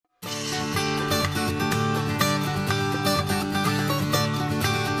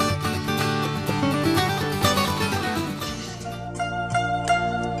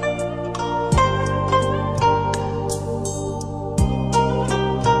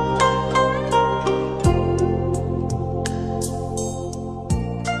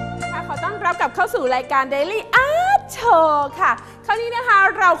สู่รายการ Daily Art Show ค่ะคราวนี้นะคะ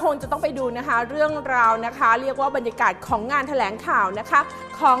เราคงจะต้องไปดูนะคะเรื่องราวนะคะเรียกว่าบรรยากาศของงานแถลงข่าวนะคะ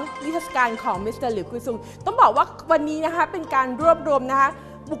ของนิทรรศการของมิสเตอร์หลิวกุยซุงต้องบอกว่าวันนี้นะคะเป็นการรวบรวมนะคะ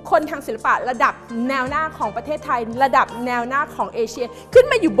บุคคลทางศิลปะระดับแนวหน้าของประเทศไทยระดับแนวหน้าของเอเชียขึ้น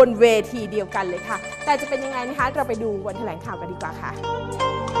มาอยู่บนเวทีเดียวกันเลยค่ะแต่จะเป็นยังไงนะคะเราไปดูวันแถลงข่าวกันดีกว่าค่ะ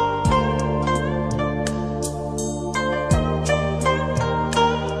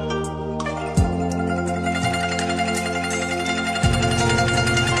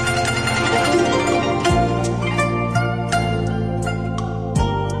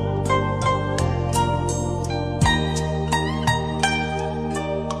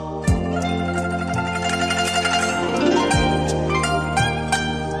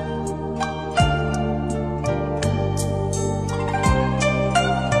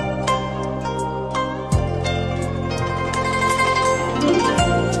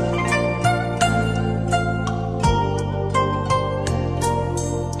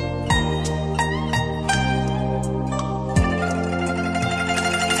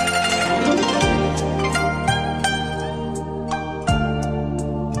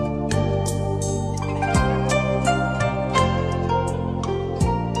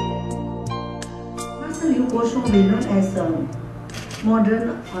Be known as a modern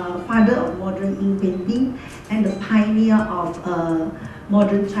father of modern ink painting and the pioneer of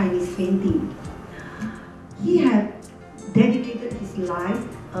modern Chinese painting. He had dedicated his life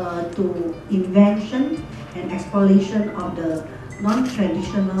to invention and exploration of the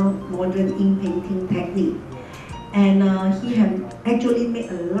non-traditional modern ink painting technique, and he had actually made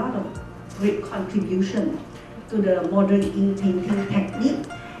a lot of great contribution to the modern ink painting technique.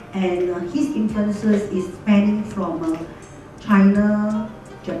 And his influences is spanning from China,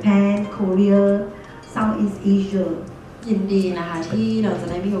 Japan, Korea, Southeast Asia. ยินดีนะคะที่เราจะ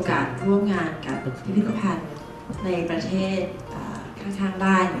ได้มีโอกาสร่วมงานกับพิพิธภัณฑ์ในประเทศข้างๆ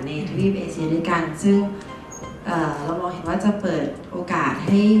บ้านอยู่ในทวีปเอเชียด้วยกันซึ่งเรามองเห็นว่าจะเปิดโอกาสใ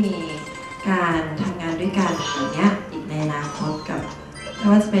ห้มีการทำงานด้วยกันอย่างนี้อีกในอนาคตกับไม่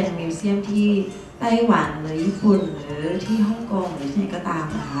ว่าจะเป็นมิวเซียมที่ไต้หวันหรือญี่ปุ่นหรือที่ฮ่องกงหรือที่ไหนก็ตาม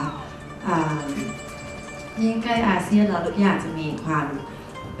นะคะยิ่งใกล้อาเซียนเราอยากจะมีความ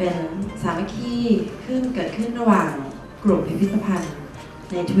เป็นสามัคคีเกิดขึ้นระหว่างกลุ่มพิพิธภัณฑ์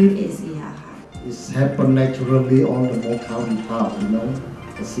ในทวีปเอเชียค่ะ It's happened naturally on the Mocha path, you know.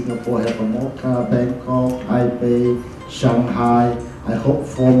 Singapore have a Mocha, Bangkok, Taipei, Shanghai. I hope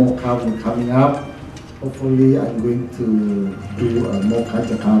 4 Mocha will coming up. Hopefully, I'm going to do a Mocha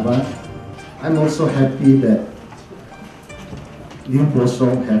Jakarta.I'm also happy that Liu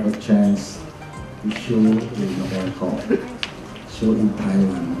Guosong have a chance to show in Bangkok, show in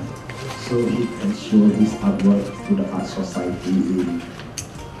Thailand, so he can show his artwork to the art society in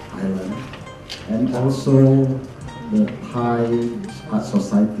Thailand. And also the Thai art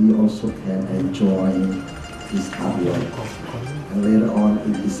society also can enjoy his artwork. And later on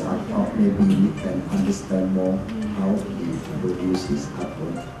in his artwork, maybe we can understand more how he produces his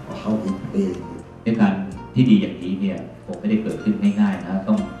artwork or how he paints.ในการที่ดีอย่างนี้เนี่ยคงไม่ได้เกิดขึ้นง่ายๆนะ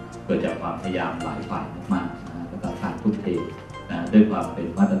ต้องเกิดจากความพยายามหลายฝ่ายมากๆนะแล้วก็การทุ่มเทนะด้วยความเป็น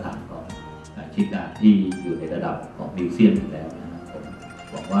มาตรฐานของชิ้นงานที่อยู่ในระดับของมิวเซียมอยู่แล้วนะผม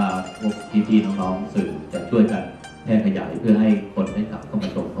หวังว่าพวกพี่ๆน้องๆสื่อจะช่วยกันแพร่ขยายเพื่อให้คนได้กลับเข้ามา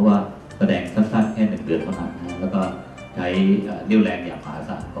ชมเพราะว่าแสดงสั้นๆแค่1 เดือนเท่านั้นนะแล้วก็ใช้เรี่ยวแรงอย่างมหา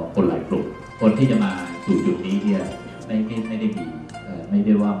ศาลของคนหลายกลุ่มคนที่จะมาสู่จุดนี้เนี่ยไม่ได้มีไม่ไ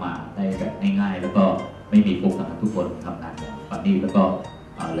ด้ว่ามาได้แบบง่ายๆแล้วก็ไม่มีโฟกัสทุกคนทำงานอย่างปานนี้แล้วก็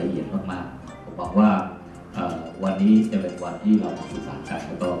ละเอียดมากๆผมบอกว่าวันนี้จะเป็นวันที่เราสื่อสารกันแ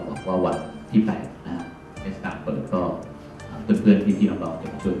ล้วก็บอกว่าวันที่8นะเทศกาลเปิดก็เพื่อนๆพี่ๆน้องๆจะ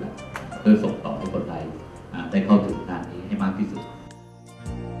มาช่วยกันเพื่อส่งต่อให้คนไทยได้เข้าถึงงานนี้ให้มากที่สุด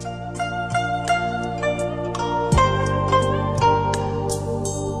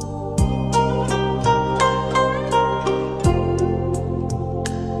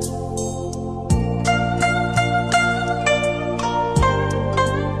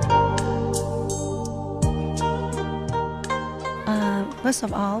First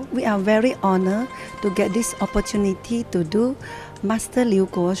of all, we are very honored to get this opportunity to do Master Liu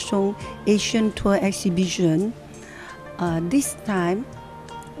Guosong Asian Tour Exhibition. This time,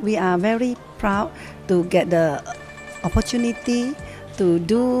 we are very proud to get the opportunity to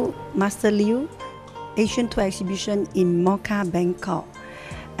do Master Liu Asian Tour Exhibition in Mocha, Bangkok.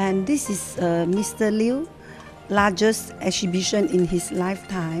 And this is Mr. Liu's largest exhibition in his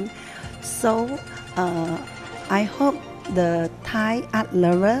lifetime. So I hope the Thai art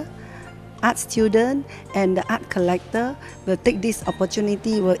lover art student and the art collector will take this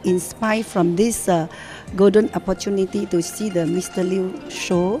opportunity, will inspire from this golden opportunity to see the Mr. Liu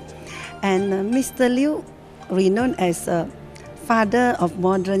show. And Mr. Liu, renowned as father of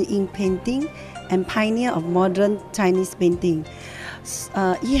modern ink painting and pioneer of modern Chinese painting.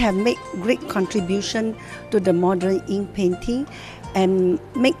 He have made great contribution to the modern ink painting and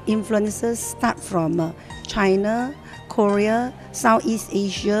make influences start from China, Korea, Southeast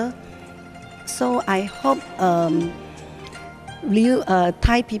Asia. So I hope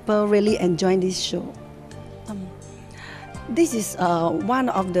Thai people really enjoy this show. This is one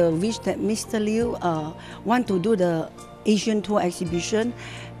of the wish that Mr. Liu want to do the Asian tour exhibition,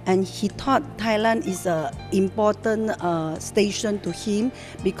 and he thought Thailand is an important station to him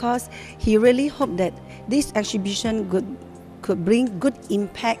because he really hoped that this exhibition could bring good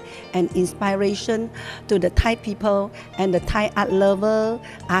impact and inspiration to the Thai people and the Thai art lover,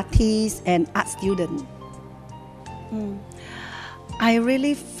 artists and art students. I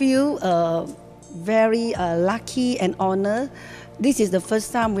really feel very lucky and honored. This is the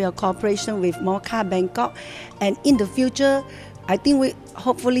first time we are cooperation with MOCA Bangkok, and in the future, I think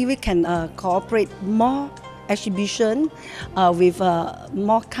hopefully we can cooperate more exhibition with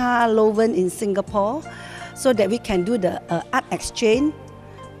MOCA Loven in Singapore, so that we can do the art exchange.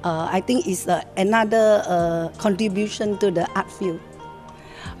 I think is another contribution to the art field.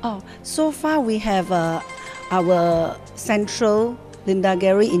 So far we have our central Linda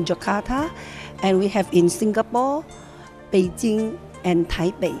Gallery in Jakarta, and we have in Singapore, Beijing and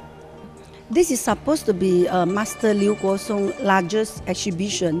Taipei. This is supposed to be Master Liu Guosong's largest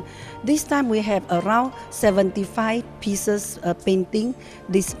exhibition. This time we have around 75 pieces painting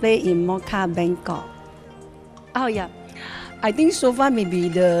displayed in MOCA Bangkok. Oh yeah, I think so far maybe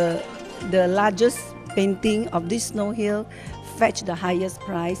the largest painting of this snow hill fetched the highest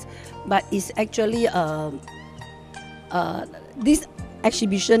price, but it's actually this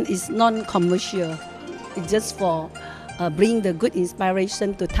exhibition is non-commercial. It's just for bring the good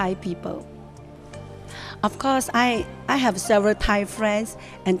inspiration to Thai people. Of course, I have several Thai friends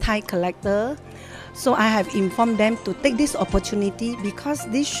and Thai collectors, so I have informed them to take this opportunity because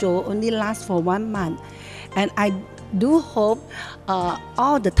this show only lasts for 1 month. And I do hope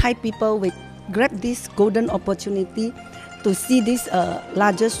all the Thai people will grab this golden opportunity to see this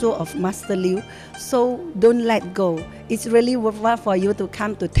largest show of Master Liu. So don't let go. It's really worthwhile for you to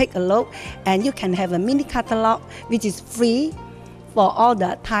come to take a look, and you can have a mini catalog which is free for all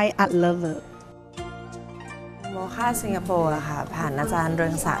the Thai art lovers. โมคาสิงคโปร์อะค่ะผ่านอาจารย์เรื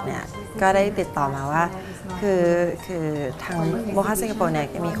องศักดิ์เนี่ยก็ได้ติดต่อมาว่าคือทางโมคาสิงคโปร์เนี่ย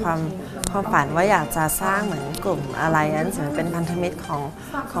มีความฝันว่าอยากจะสร้างเหมือนกลุ่มอะไรนั้นเหมือนเป็นพันธมิตร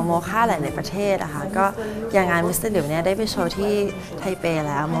ของโมคาหลายๆประเทศอะค่ะก็อย่างงานมิสเตอร์หลิวเนี่ยได้ไปโชว์ที่ไทเป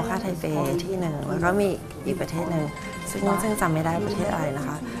แล้วโมคาไทเปที่หนึ่งแล้วก็มีอีกประเทศหนึ่งซึ่งจำไม่ได้ประเทศอะไรนะค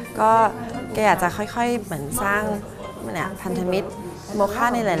ะก็แกอยากจะค่อยๆเหมือนสร้างเนี่ยพันธมิตรโมคา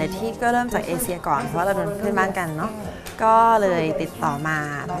ในหลายๆที่ก็เริ่มจากเอเชียก่อนเพราะว่าเราเป็นเพื่อนบ้านกันเนาะก็เลยติดต่อมา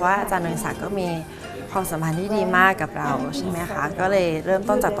เพราะว่าอาจารย์เรืองศักดิ์ก็มีความสัมพันธ์ที่ดีมากกับเราใช่ไหมคะก็เลยเริ่ม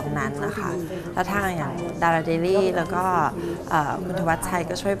ต้นจากตรงนั้นนะคะแล้วทางอย่าง Daradaily แล้วก็คุณธวัชชัย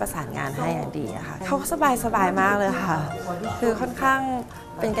ก็ช่วยประสานงานให้อย่างดีนะคะเขาสบายมากเลยค่ะคือค่อนข้าง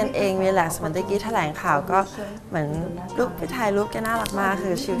เป็นกันเองรีแลกซ์เหมือนตะกี้แถลงข่าวก็เหมือนรูปไปถ่ายรูปแกน่ารักมากคื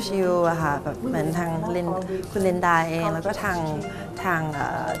อชิลๆอะค่ะแบบเหมือนทางคุณลินดาเองแล้วก็ทาง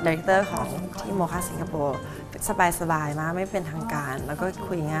ดีเรคเตอร์ของที่โมคาสิงคโปร์สบายมากไม่เป็นทางการแล้วก็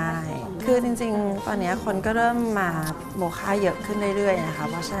คุยง่ายคือจริงๆตอนนี้คนก็เริ่มมาโมคาเยอะขึ้นเรื่อยๆนะคะ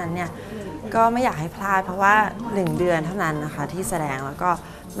เพราะฉะนั้นเนี่ยก็ไม่อยากให้พลาดเพราะว่า1 เดือนเท่านั้นนะคะที่แสดงแล้วก็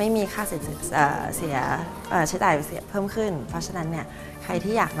ไม่มีค่าเสียใช้จ่ายเพิ่มขึ้นเพราะฉะนั้นเนี่ยใคร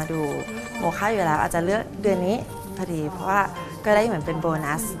ที่อยากมาดูโมคาอยู่แล้วอาจจะเลือกเดือนนี้พอดีเพราะว่าก็ได้เหมือนเป็นโบ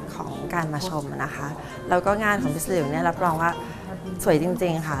นัสของการมาชมนะคะแล้วก็งานของมิสลิวเนี่ยรับรองว่าสวยจริ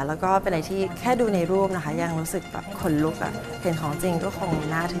งๆค่ะแล้วก็เป็นอะไรที่แค่ดูในรูปนะคะยังรู้สึกแบบขนลุกอะเห็นของจริงก็คง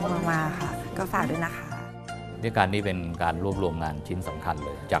น่าทึ่งมากๆค่ะก็ฝากด้วยนะคะนิทรรศการนี้เป็นการรวบรวมงานชิ้นสำคัญเล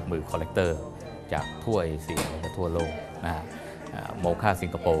ยจากมือคอลเลกเตอร์จากทั่วเอเชียและทั่วโลกนะฮะโมคาสิ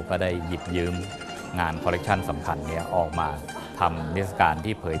งคโปร์ก็ได้หยิบยืมงานคอลเลกชันสำคัญนี้ออกมาทำนิทรรศการ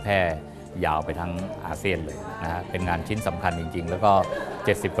ที่เผยแพร่ยาวไปทั้งอาเซียนเลยนะฮะเป็นงานชิ้นสำคัญจริงๆแล้วก็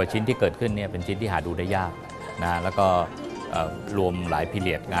70 กว่าชิ้นที่เกิดขึ้นเนี่ยเป็นชิ้นที่หาดูได้ยากนะแล้วก็รวมหลายพีเ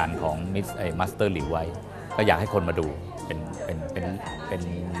รียดงานของมาสเตอร์หลิวไว้ก็อยากให้คนมาดูเป็น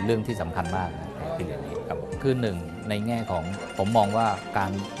เรื่องที่สำคัญมากในพีเรียดนี้ครับคือหนึ่งในแง่ของผมมองว่ากา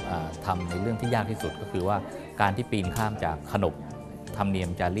รทำในเรื่องที่ยากที่สุดก็คือว่าการที่ปีนข้ามจากขนบธรรมเนียม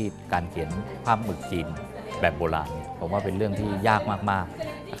จารีตการเขียนภาพหมึกจีน แบบโบราณเนี่ยผมว่าเป็นเรื่องที่ยากมาก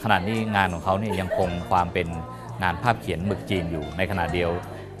ๆขณะนี้งานของเขาเนี่ยยังคงความเป็นงานภาพเขียนหมึกจีนอยู่ในขณะเดียว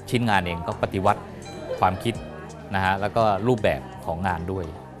ชิ้นงานเองก็ปฏิวัติความคิดนะฮะแล้วก็รูปแบบของงานด้วย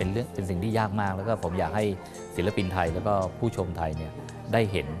เป็นสิ่งที่ยากมากแล้วก็ผมอยากให้ศิลปินไทยแล้วก็ผู้ชมไทยเนี่ยได้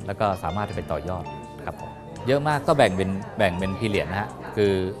เห็นแล้วก็สามารถจะไปต่อยอดครับผมเยอะมากก็แบ่งเป็นพีเรียดนะฮะ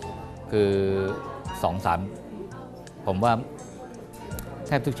คือ2-3ผมว่าแ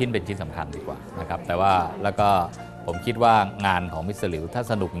ทบทุกชิ้นเป็นชิ้นสำคัญดีกว่านะครับแต่ว่าแล้วก็ผมคิดว่างานของมิสเตอร์หลิวถ้า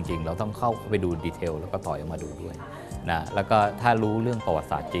สนุกจริงๆเราต้องเข้าไปดูดีเทลแล้วก็ต่อยออกมาดูด้วยนะแล้วก็ถ้ารู้เรื่องประวัติ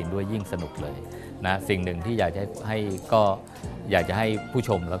ศาสตร์จีนด้วยยิ่งสนุกเลยนะสิ่งหนึ่งที่อยากจะให้ผู้ช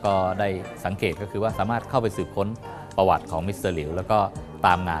มแล้วก็ได้สังเกตก็คือว่าสามารถเข้าไปสืบค้นประวัติของมิสเตอร์หลิวแล้วก็ต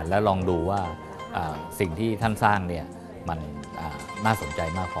ามงานแล้วลองดูว่าสิ่งที่ท่านสร้างเนี่ยมันน่าสนใจ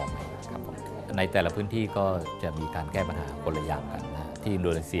มากพอไหมครับผมในแต่ละพื้นที่ก็จะมีการแก้ปัญหาคนละอย่างกันนะที่อินโด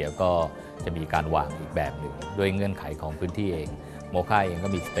นีเซียก็จะมีการวางอีกแบบหนึ่งด้วยเงื่อนไขของพื้นที่เองโมค่าเองก็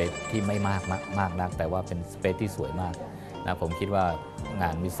มีสเปซที่ไม่มากนักแต่ว่าเป็นสเปซที่สวยมากนะผมคิดว่างา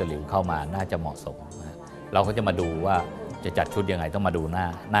นมิสเตอร์หลิวเข้ามาน่าจะเหมาะสมนะเราก็จะมาดูว่าจะจัดชุดยังไงต้องมาดูห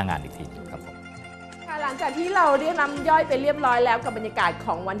น้างานอีกทีครับผมหลังจากที่เราเรียกน้ำย่อยไปเรียบร้อยแล้วกับบรรยากาศข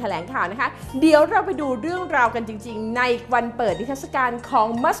องวันแถลงข่าวนะคะเดี๋ยวเราไปดูเรื่องราวกันจริงๆในวันเปิดนิทรรศการของ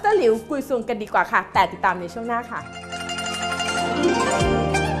มัสเตอร์หลิวกุยซุงกันดีกว่าค่ะแต่ติดตามในช่วงหน้าค่ะ